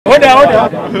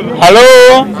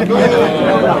Hello.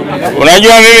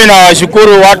 Unajua mimi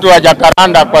nawashukuru watu wa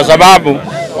Jakaranda kwa sababu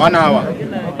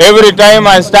every time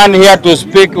I stand here to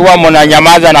speak huwa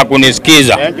mnanyamaza na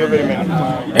kunisikiza.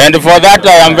 And for that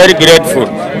I am very grateful.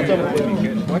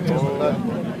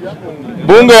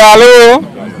 Bunge, hello.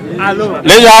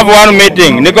 Let's have one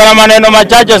meeting. Niko na maneno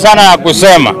machache sana ya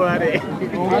kusema.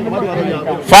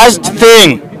 First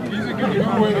thing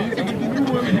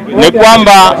ni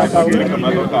kwamba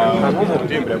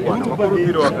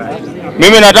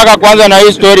mimi nataka kwanza na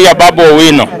hii story ya Babu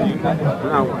Owino.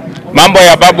 Mambo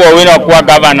ya Babu Owino kuwa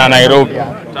governor Nairobi.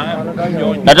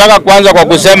 Nataka kwanza kwa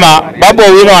kusema Babu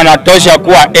Owino anatosha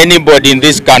kuwa anybody in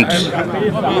this country.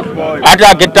 Hata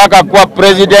akitaka kuwa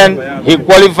president, he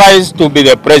qualifies to be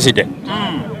the president.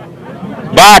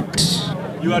 But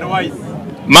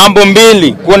mambo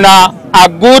mbili, kuna a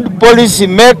good policy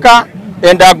maker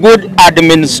and a good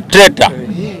administrator.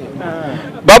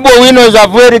 Babu Owino is a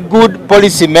very good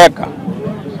policy maker.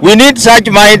 We need such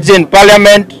minds in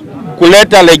parliament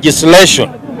kuleta legislation.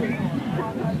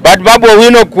 But Babu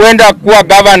Owino kuenda kuwa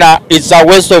governor is a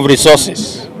waste of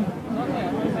resources.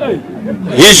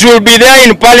 He should be there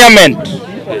in parliament.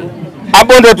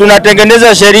 Hapo ndo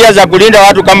tunatengeneza sheria za kulinda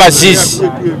watu kama sisi.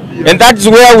 And that's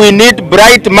where we need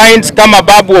bright minds kama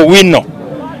Babu Owino.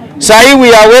 Sahi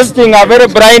we are wasting a very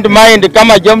bright mind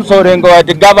kama James Orengo at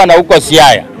the governor huko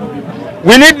Siaya.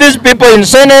 We need these people in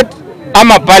Senate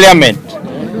ama parliament.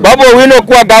 Babu Owino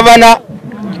kuwa governor,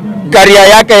 career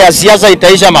yake ya siasa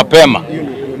itaisha mapema.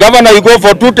 Governor, you go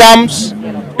for 2 terms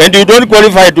and you don't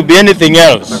qualify to be anything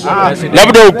else.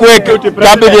 Labda ukue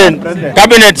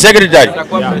cabinet secretary.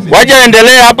 Wacha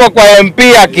endelee hapo kwa MP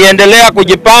akiendelea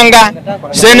kujipanga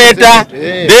senator,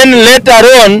 then later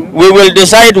on we will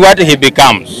decide what he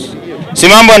becomes. Si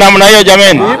mambo namna hiyo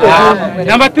jameni.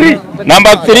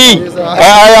 Number 3.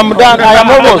 I am done. I am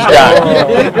almost done.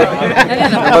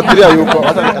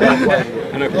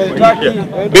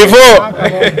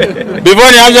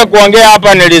 Before nianze kuongea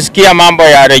hapa nilisikia mambo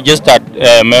ya registered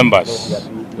members.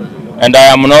 And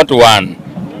I am not one.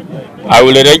 I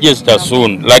will register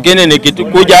soon. Lakini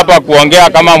nikikuja hapa kuongea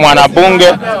kama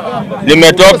mwanabunge,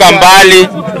 nimetoka mbali.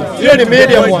 Sio ni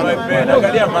media bwana.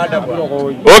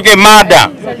 Okay, mada.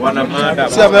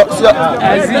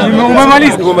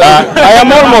 Umemaliza? I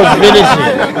am almost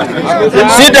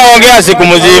finishing. Sitaongea siku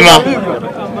mzima.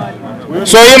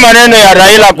 So hii maneno ya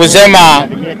Raila kusema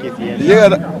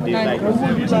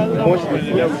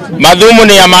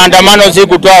madhumuni ya maandamano si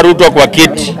kutoa Ruto kwa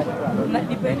kiti.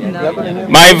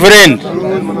 My friend,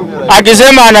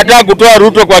 akisema anataka kutoa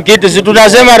Ruto kwa kiti, si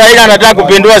tunasema Raila anataka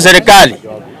kupindua serikali.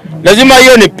 Lazima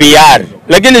hiyo ni PR.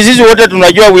 Lakini sisi wote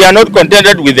tunajua we are not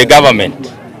contented with the government.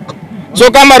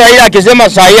 So kama Raila akisema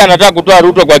sahi anataka kutoa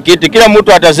Ruto kwa kiti, kila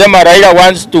mtu atasema Raila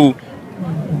wants to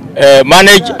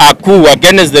manage a coup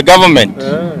against the government.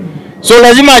 So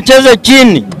lazima acheze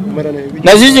chini.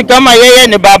 Na sisi kama yeye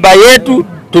ni baba yetu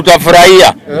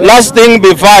tutafurahia. Last thing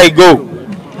before I go.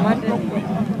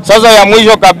 Sasa ya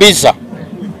mwisho kabisa.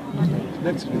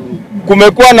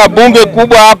 Kumekuwa na bunge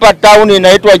kubwa hapa town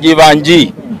inaitwa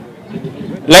Jivanji.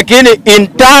 Lakini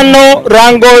internal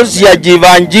wrangles ya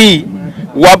Jivanji,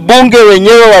 wabunge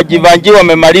wenyewe wa Jivanji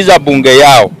wamemaliza bunge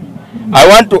yao. I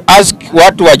want to ask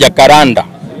watu wa Jakaranda,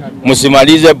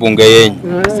 msimalize bunge yenu.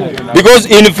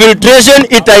 Because infiltration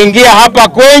itaingia hapa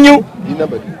kwenyu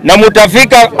na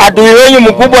mutafika adui wenyu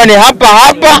mkubwa ni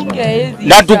hapa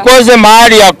na tukoze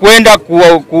mahali ya kwenda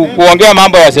kuongea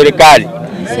mambo ya serikali.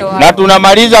 Na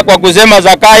tunamaliza kwa kusema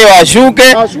Zakayo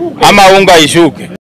ashuke ama unga ishuke.